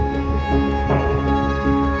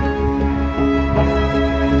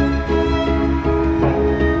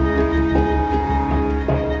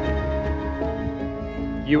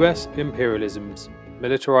US imperialism's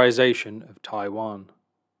militarisation of Taiwan.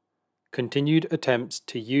 Continued attempts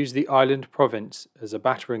to use the island province as a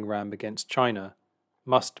battering ram against China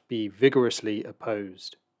must be vigorously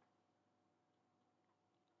opposed.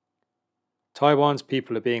 Taiwan's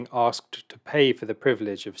people are being asked to pay for the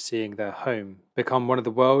privilege of seeing their home become one of the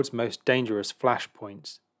world's most dangerous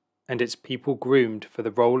flashpoints, and its people groomed for the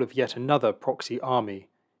role of yet another proxy army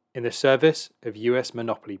in the service of US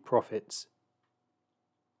monopoly profits.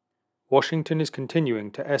 Washington is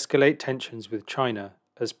continuing to escalate tensions with China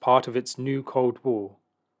as part of its new Cold War,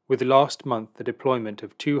 with last month the deployment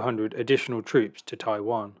of 200 additional troops to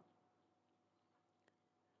Taiwan.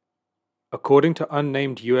 According to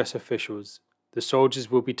unnamed US officials, the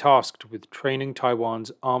soldiers will be tasked with training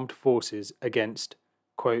Taiwan's armed forces against,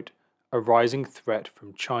 quote, a rising threat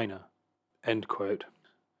from China, end quote.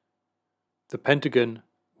 The Pentagon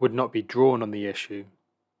would not be drawn on the issue,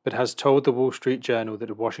 but has told the Wall Street Journal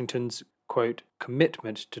that Washington's, quote,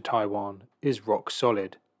 commitment to Taiwan is rock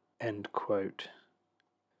solid, end quote.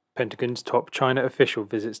 Pentagon's top China official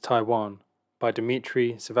visits Taiwan by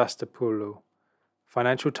Dmitry Sevastopoulos,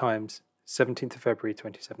 Financial Times, 17th of February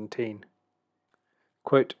 2017.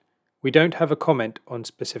 Quote, we don't have a comment on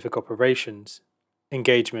specific operations,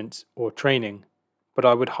 engagements, or training, but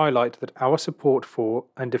I would highlight that our support for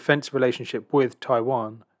and defense relationship with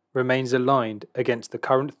Taiwan remains aligned against the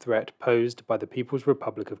current threat posed by the People's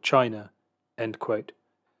Republic of China, end quote,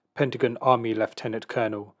 Pentagon Army Lieutenant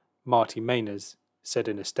Colonel Marty Mayners said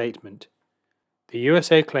in a statement. The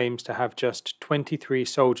USA claims to have just 23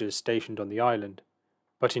 soldiers stationed on the island,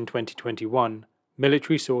 but in 2021,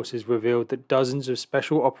 military sources revealed that dozens of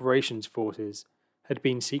Special Operations Forces had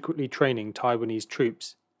been secretly training Taiwanese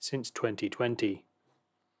troops since 2020.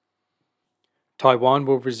 Taiwan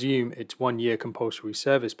will resume its one-year compulsory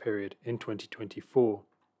service period in 2024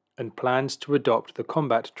 and plans to adopt the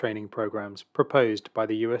combat training programs proposed by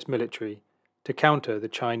the US military to counter the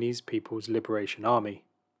Chinese People's Liberation Army.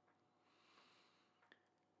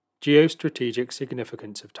 Geostrategic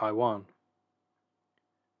significance of Taiwan.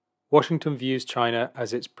 Washington views China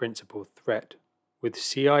as its principal threat, with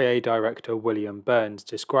CIA Director William Burns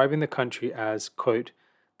describing the country as, quote,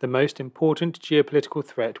 the most important geopolitical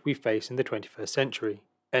threat we face in the 21st century,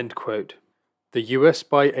 end quote. The US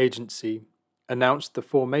spy agency announced the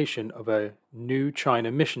formation of a new China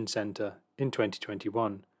mission center in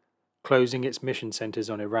 2021, closing its mission centers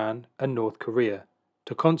on Iran and North Korea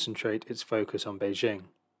to concentrate its focus on Beijing.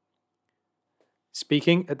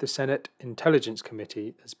 Speaking at the Senate Intelligence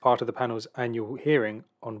Committee as part of the panel's annual hearing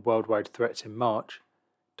on worldwide threats in March,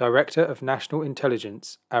 Director of National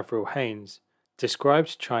Intelligence Avril Haines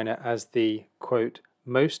described China as the, quote,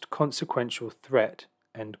 most consequential threat,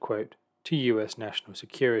 end quote, to US national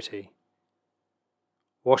security.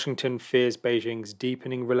 Washington fears Beijing's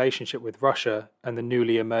deepening relationship with Russia and the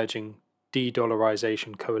newly emerging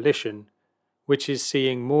de-dollarization coalition, which is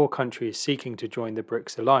seeing more countries seeking to join the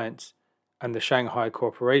BRICS alliance and the Shanghai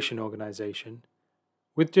Cooperation Organization,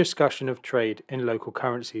 with discussion of trade in local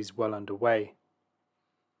currencies well underway.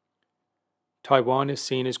 Taiwan is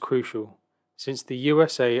seen as crucial, since the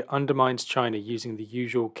USA undermines China using the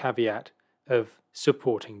usual caveat of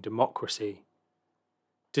supporting democracy.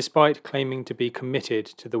 Despite claiming to be committed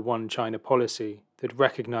to the One China policy that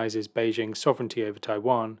recognizes Beijing's sovereignty over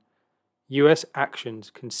Taiwan, US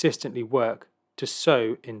actions consistently work to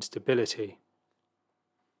sow instability.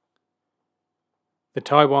 The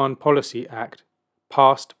Taiwan Policy Act,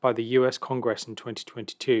 passed by the US Congress in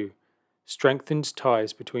 2022, strengthens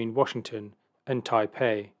ties between Washington and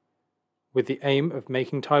Taipei, with the aim of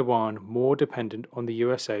making Taiwan more dependent on the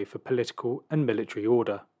USA for political and military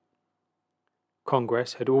order.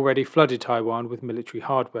 Congress had already flooded Taiwan with military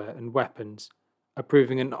hardware and weapons,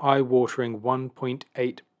 approving an eye-watering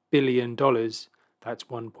 $1.8 billion, that's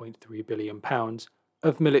 £1.3 billion,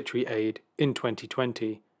 of military aid in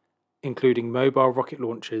 2020, including mobile rocket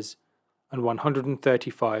launchers and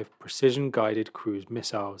 135 precision-guided cruise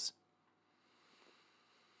missiles.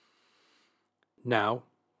 Now,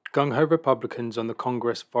 gung-ho Republicans on the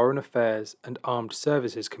Congress Foreign Affairs and Armed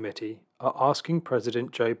Services Committee are asking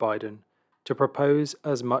President Joe Biden to propose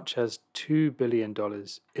as much as $2 billion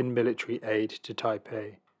in military aid to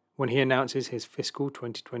Taipei when he announces his fiscal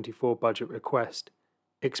 2024 budget request,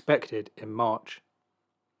 expected in March.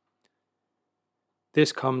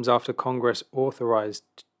 This comes after Congress authorized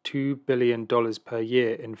 $2 billion per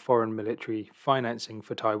year in foreign military financing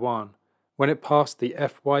for Taiwan when it passed the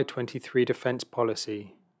FY23 defense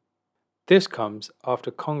policy. This comes after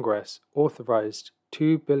Congress authorized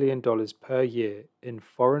 $2 billion per year in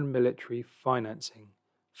foreign military financing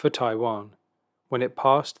for Taiwan when it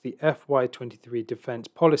passed the FY23 Defence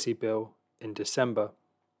Policy Bill in December.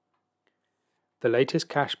 The latest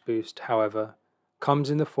cash boost, however, comes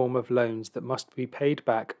in the form of loans that must be paid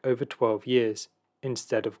back over 12 years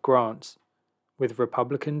instead of grants, with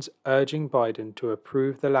Republicans urging Biden to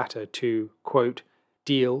approve the latter to, quote,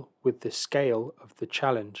 deal with the scale of the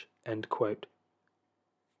challenge, end quote.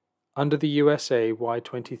 Under the USA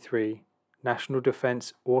Y23 National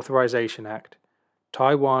Defense Authorization Act,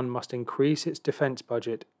 Taiwan must increase its defense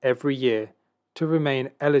budget every year to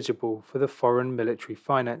remain eligible for the Foreign Military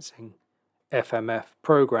Financing (FMF)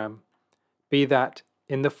 program, be that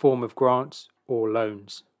in the form of grants or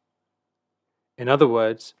loans. In other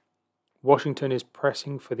words, Washington is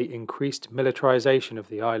pressing for the increased militarization of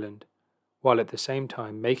the island, while at the same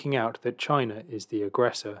time making out that China is the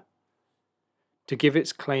aggressor. To give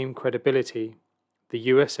its claim credibility, the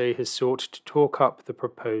USA has sought to talk up the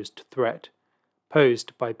proposed threat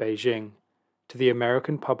posed by Beijing to the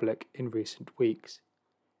American public in recent weeks,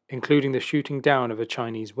 including the shooting down of a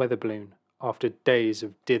Chinese weather balloon after days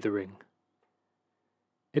of dithering.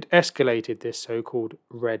 It escalated this so-called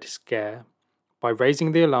Red Scare by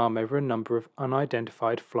raising the alarm over a number of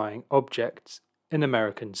unidentified flying objects in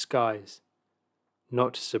American skies.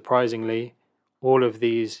 Not surprisingly, all of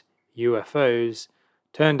these UFOs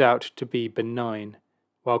turned out to be benign,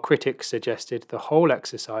 while critics suggested the whole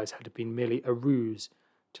exercise had been merely a ruse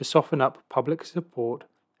to soften up public support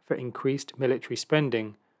for increased military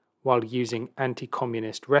spending while using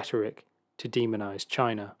anti-communist rhetoric to demonize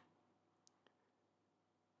China.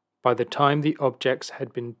 By the time the objects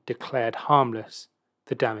had been declared harmless,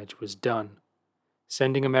 the damage was done,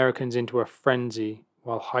 sending Americans into a frenzy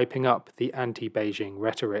while hyping up the anti-Beijing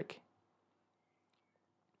rhetoric.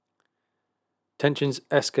 Tensions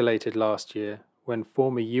escalated last year when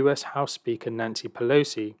former US House Speaker Nancy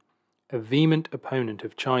Pelosi, a vehement opponent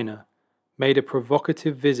of China, made a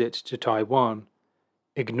provocative visit to Taiwan,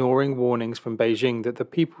 ignoring warnings from Beijing that the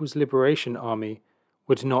People's Liberation Army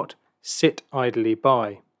would not sit idly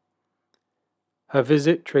by. Her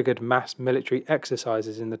visit triggered mass military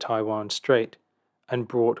exercises in the Taiwan Strait and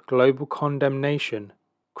brought global condemnation,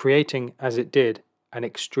 creating, as it did, an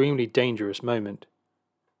extremely dangerous moment.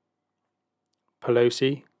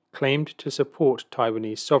 Pelosi claimed to support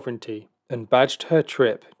Taiwanese sovereignty and badged her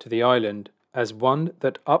trip to the island as one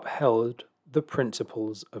that upheld the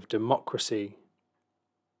principles of democracy.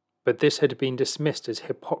 But this had been dismissed as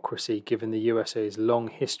hypocrisy given the USA's long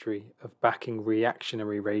history of backing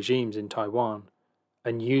reactionary regimes in Taiwan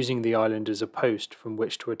and using the island as a post from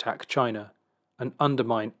which to attack China and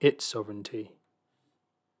undermine its sovereignty.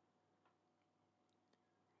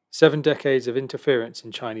 7 decades of interference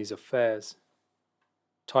in Chinese affairs.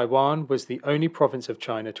 Taiwan was the only province of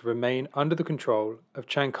China to remain under the control of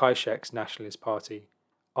Chiang Kai-shek's Nationalist Party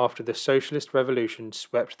after the Socialist Revolution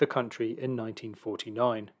swept the country in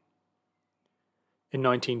 1949. In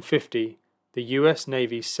 1950, the US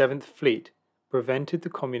Navy's 7th Fleet prevented the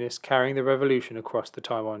Communists carrying the revolution across the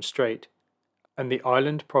Taiwan Strait, and the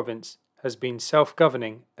island province has been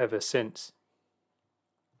self-governing ever since.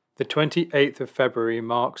 The 28th of February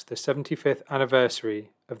marks the 75th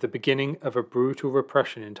anniversary of the beginning of a brutal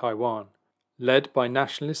repression in Taiwan, led by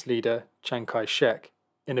nationalist leader Chiang Kai-shek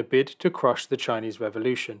in a bid to crush the Chinese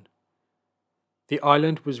Revolution. The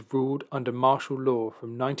island was ruled under martial law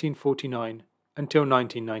from 1949 until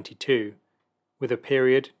 1992, with a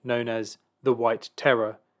period known as the White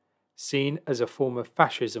Terror, seen as a form of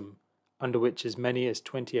fascism under which as many as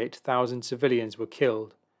 28,000 civilians were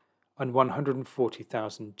killed and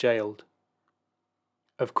 140,000 jailed.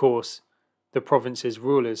 Of course, the province's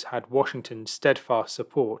rulers had Washington's steadfast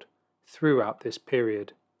support throughout this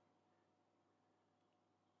period.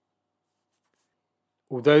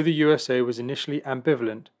 Although the USA was initially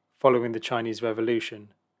ambivalent following the Chinese Revolution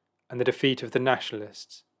and the defeat of the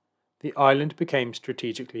nationalists, the island became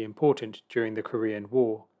strategically important during the Korean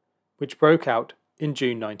War, which broke out in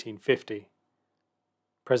June 1950.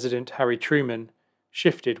 President Harry Truman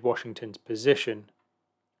shifted Washington's position.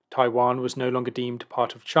 Taiwan was no longer deemed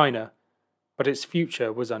part of China, but its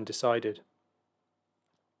future was undecided.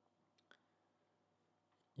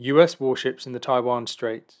 US warships in the Taiwan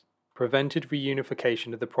Straits prevented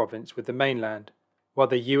reunification of the province with the mainland, while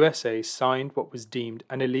the USA signed what was deemed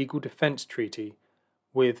an illegal defense treaty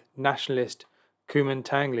with nationalist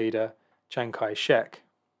Kuomintang leader Chiang Kai-shek.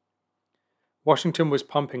 Washington was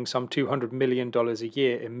pumping some $200 million a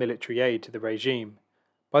year in military aid to the regime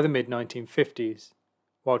by the mid-1950s,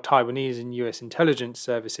 while Taiwanese and US intelligence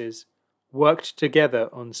services worked together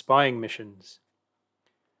on spying missions.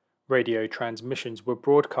 Radio transmissions were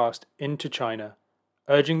broadcast into China,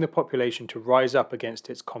 urging the population to rise up against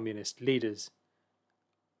its communist leaders,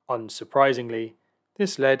 Unsurprisingly,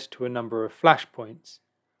 this led to a number of flashpoints,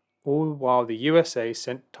 all while the USA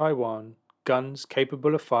sent Taiwan guns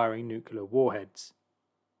capable of firing nuclear warheads.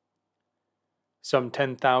 Some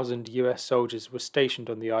 10,000 US soldiers were stationed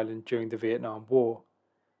on the island during the Vietnam War,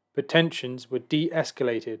 but tensions were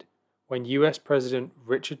de-escalated when US President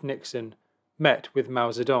Richard Nixon met with Mao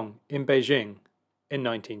Zedong in Beijing in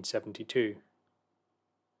 1972.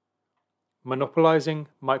 Monopolizing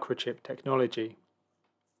microchip technology.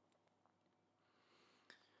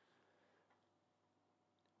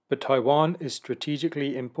 But Taiwan is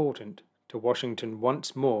strategically important to Washington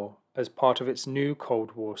once more as part of its new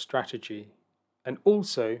Cold War strategy, and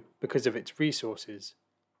also because of its resources,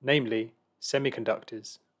 namely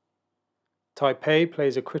semiconductors. Taipei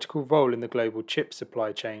plays a critical role in the global chip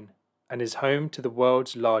supply chain and is home to the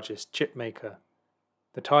world's largest chip maker,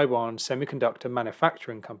 the Taiwan Semiconductor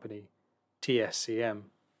Manufacturing Company, TSCM.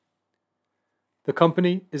 The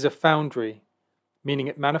company is a foundry, meaning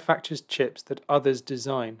it manufactures chips that others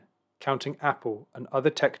design, counting Apple and other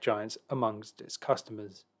tech giants amongst its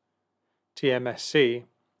customers. TMSC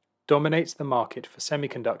dominates the market for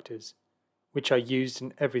semiconductors, which are used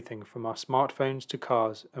in everything from our smartphones to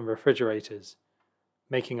cars and refrigerators,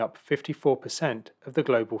 making up 54% of the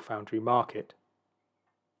global foundry market.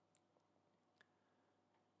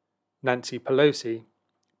 Nancy Pelosi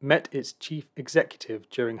met its chief executive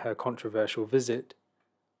during her controversial visit,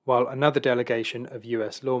 while another delegation of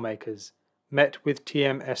US lawmakers met with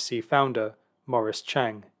TMSC founder Morris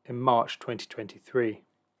Chang in March 2023.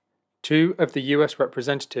 Two of the US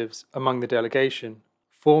representatives among the delegation,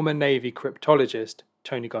 former Navy cryptologist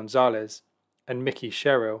Tony Gonzalez and Mickey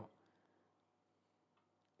Sherrill,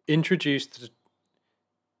 introduced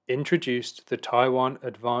the Taiwan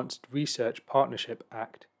Advanced Research Partnership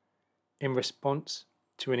Act in response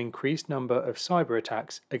to an increased number of cyber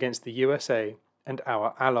attacks against the USA and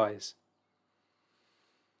our allies.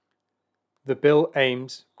 The bill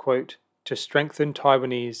aims, quote, to strengthen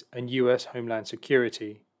Taiwanese and US homeland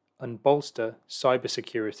security and bolster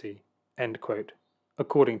cybersecurity, end quote,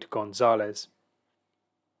 according to Gonzalez.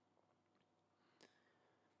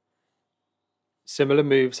 Similar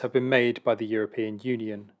moves have been made by the European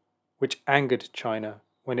Union, which angered China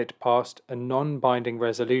when it passed a non-binding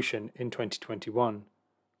resolution in 2021,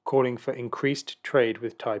 calling for increased trade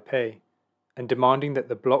with Taipei and demanding that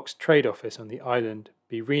the bloc's trade office on the island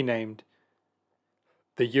be renamed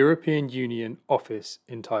the European Union Office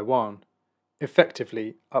in Taiwan,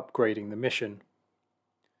 effectively upgrading the mission.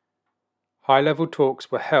 High-level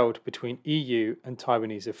talks were held between EU and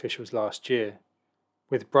Taiwanese officials last year,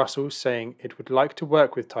 with Brussels saying it would like to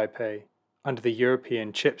work with Taipei under the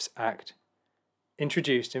European Chips Act,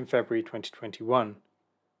 introduced in February 2021,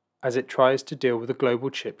 as it tries to deal with the global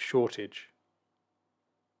chip shortage.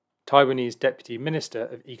 Taiwanese Deputy Minister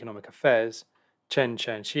of Economic Affairs, Chen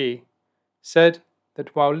Qianxi, said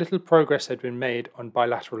that while little progress had been made on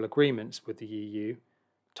bilateral agreements with the EU,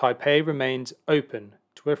 Taipei remains open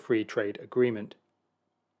to a free trade agreement.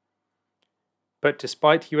 But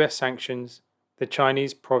despite US sanctions, the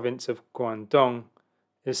Chinese province of Guangdong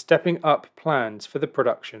is stepping up plans for the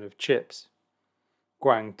production of chips.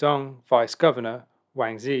 Guangdong Vice Governor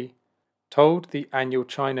Wang Zi told the annual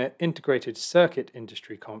China Integrated Circuit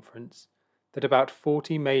Industry Conference that about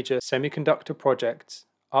 40 major semiconductor projects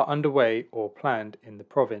are underway or planned in the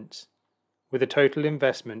province, with a total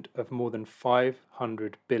investment of more than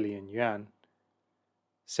 500 billion yuan,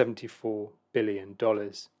 $74 billion,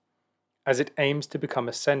 as it aims to become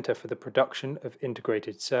a center for the production of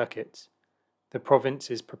integrated circuits. The province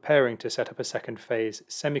is preparing to set up a second phase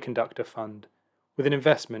semiconductor fund with an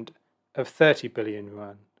investment of 30 billion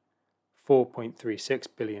yuan, $4.36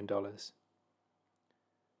 billion.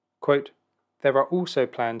 Quote, there are also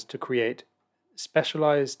plans to create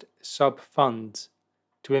specialized sub-funds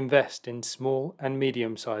to invest in small and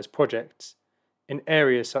medium-sized projects in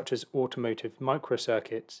areas such as automotive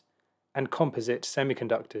microcircuits and composite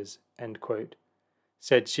semiconductors, end quote,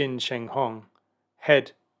 said Jin Shenghong,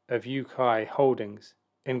 head of Yukai Holdings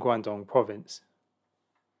in Guangdong Province.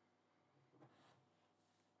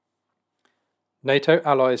 NATO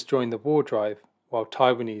allies join the war drive while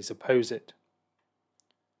Taiwanese oppose it.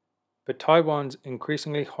 But Taiwan's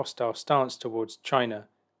increasingly hostile stance towards China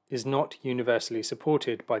is not universally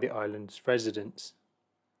supported by the island's residents.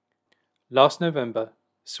 Last November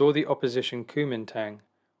saw the opposition Kuomintang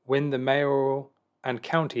win the mayoral and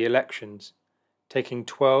county elections, taking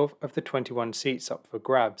 12 of the 21 seats up for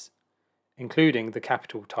grabs, including the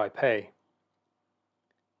capital Taipei.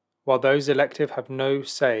 While those elected have no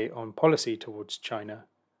say on policy towards China,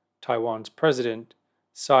 Taiwan's president,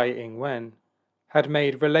 Tsai Ing-wen, had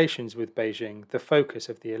made relations with Beijing the focus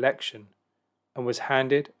of the election and was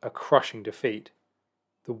handed a crushing defeat,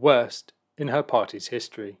 the worst in her party's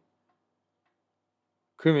history.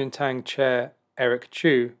 Kuomintang chair Eric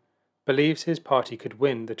Chu believes his party could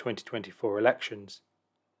win the 2024 elections.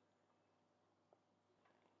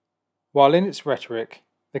 While in its rhetoric,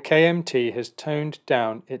 the KMT has toned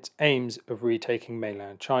down its aims of retaking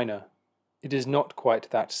mainland China, it is not quite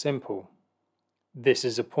that simple. This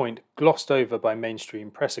is a point glossed over by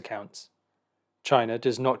mainstream press accounts. China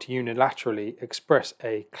does not unilaterally express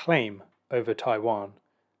a claim over Taiwan.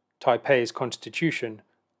 Taipei's constitution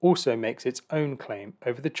also makes its own claim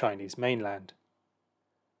over the Chinese mainland.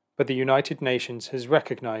 But the United Nations has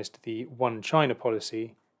recognized the One China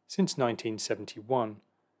policy since 1971,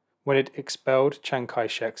 when it expelled Chiang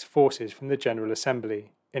Kai-shek's forces from the General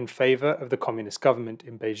Assembly in favor of the communist government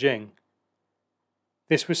in Beijing.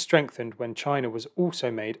 This was strengthened when China was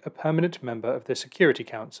also made a permanent member of the Security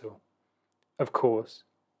Council. Of course,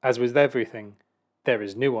 as with everything, there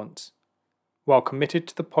is nuance. While committed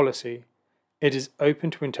to the policy, it is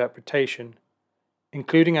open to interpretation,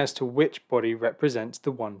 including as to which body represents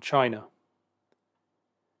the One China.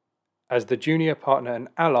 As the junior partner and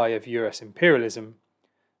ally of US imperialism,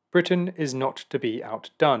 Britain is not to be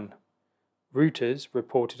outdone. Reuters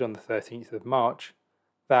reported on the 13th of March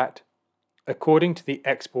that, according to the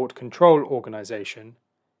Export Control Organisation,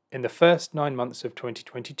 in the first 9 months of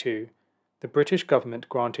 2022, the British government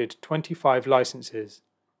granted 25 licences,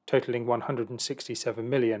 totalling 167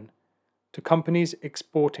 million, to companies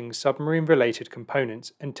exporting submarine-related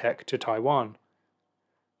components and tech to Taiwan.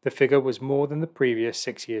 The figure was more than the previous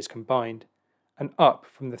 6 years combined, and up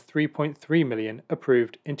from the 3.3 million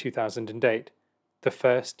approved in 2008, the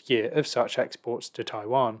first year of such exports to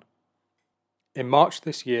Taiwan. In March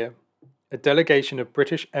this year, a delegation of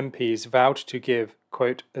British MPs vowed to give,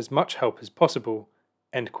 quote, as much help as possible,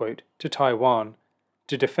 end quote, to Taiwan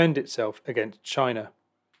to defend itself against China.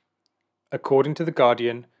 According to The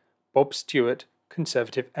Guardian, Bob Stewart,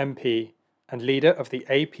 Conservative MP and leader of the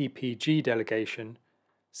APPG delegation,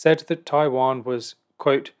 said that Taiwan was,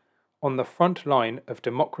 quote, on the front line of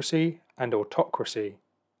democracy and autocracy,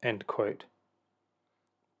 end quote.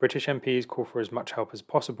 British MPs call for as much help as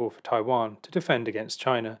possible for Taiwan to defend against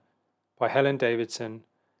China, by Helen Davidson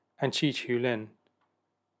and Chi Chu-lin,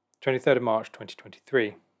 23rd of March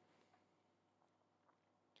 2023.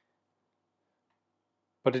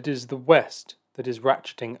 But it is the West that is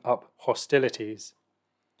ratcheting up hostilities.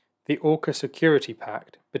 The AUKUS Security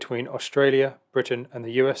Pact between Australia, Britain and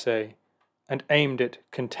the USA, and aimed at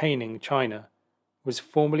containing China, was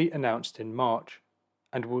formally announced in March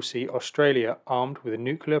and will see Australia armed with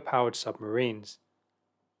nuclear-powered submarines.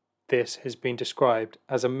 This has been described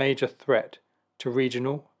as a major threat to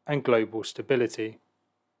regional and global stability.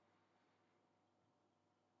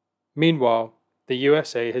 Meanwhile, the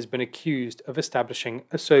USA has been accused of establishing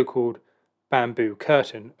a so-called bamboo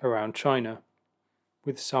curtain around China,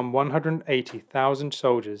 with some 180,000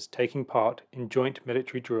 soldiers taking part in joint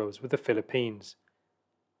military drills with the Philippines,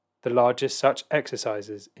 the largest such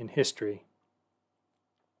exercises in history.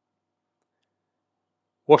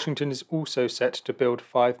 Washington is also set to build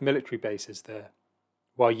 5 military bases there,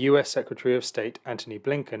 while US Secretary of State Antony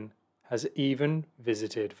Blinken has even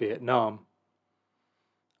visited Vietnam,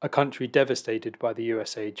 a country devastated by the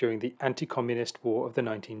USA during the anti-communist war of the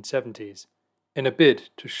 1970s, in a bid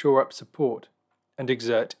to shore up support and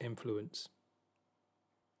exert influence.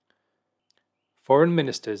 Foreign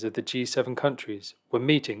ministers of the G7 countries were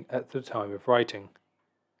meeting at the time of writing,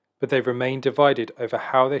 but they remain divided over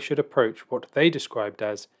how they should approach what they described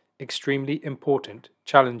as extremely important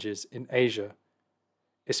challenges in Asia,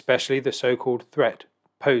 especially the so-called threat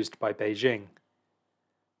posed by Beijing.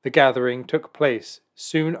 The gathering took place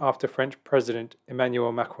soon after French President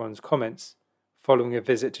Emmanuel Macron's comments following a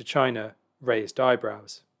visit to China raised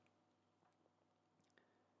eyebrows.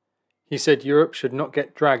 He said Europe should not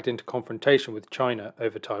get dragged into confrontation with China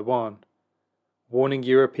over Taiwan, warning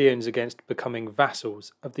Europeans against becoming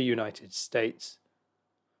vassals of the United States.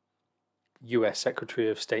 US Secretary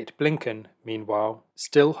of State Blinken, meanwhile,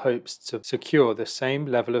 still hopes to secure the same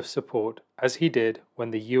level of support as he did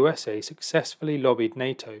when the USA successfully lobbied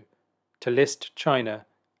NATO to list China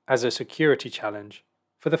as a security challenge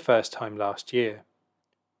for the first time last year.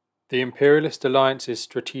 The Imperialist Alliance's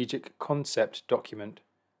strategic concept document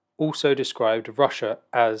also described Russia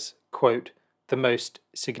as, quote, the most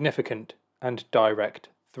significant and direct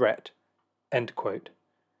threat, end quote,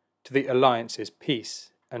 to the alliance's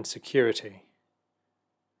peace and security.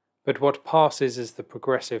 But what passes as the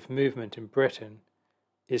progressive movement in Britain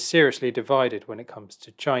is seriously divided when it comes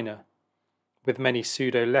to China, with many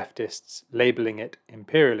pseudo-leftists labelling it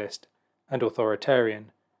imperialist and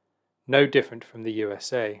authoritarian, no different from the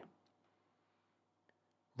USA.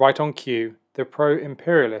 Right on cue, the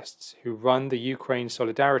pro-imperialists who run the Ukraine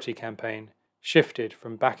Solidarity campaign shifted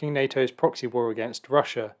from backing NATO's proxy war against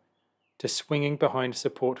Russia to swinging behind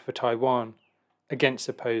support for Taiwan against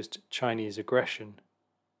supposed Chinese aggression.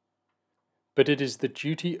 But it is the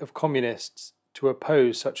duty of communists to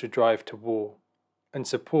oppose such a drive to war and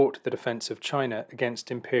support the defence of China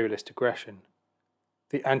against imperialist aggression.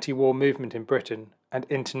 The anti-war movement in Britain and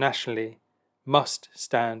internationally must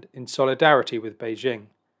stand in solidarity with Beijing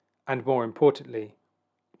and, more importantly,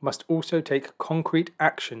 must also take concrete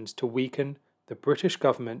actions to weaken the British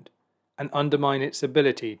government and undermine its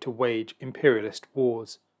ability to wage imperialist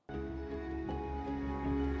wars.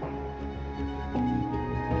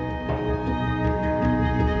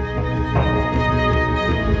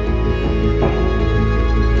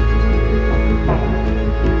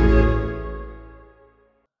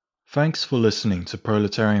 Thanks for listening to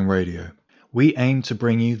Proletarian Radio. We aim to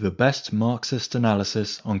bring you the best Marxist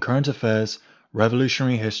analysis on current affairs,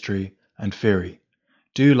 revolutionary history, and theory.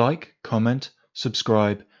 Do like, comment,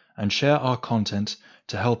 subscribe, and share our content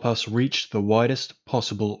to help us reach the widest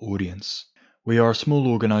possible audience. We are a small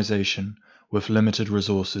organization with limited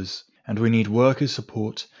resources, and we need workers'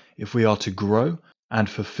 support if we are to grow and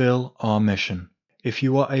fulfill our mission. If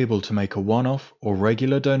you are able to make a one-off or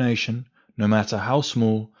regular donation, no matter how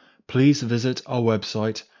small, please visit our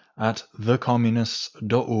website at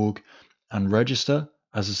thecommunists.org and register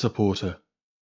as a supporter.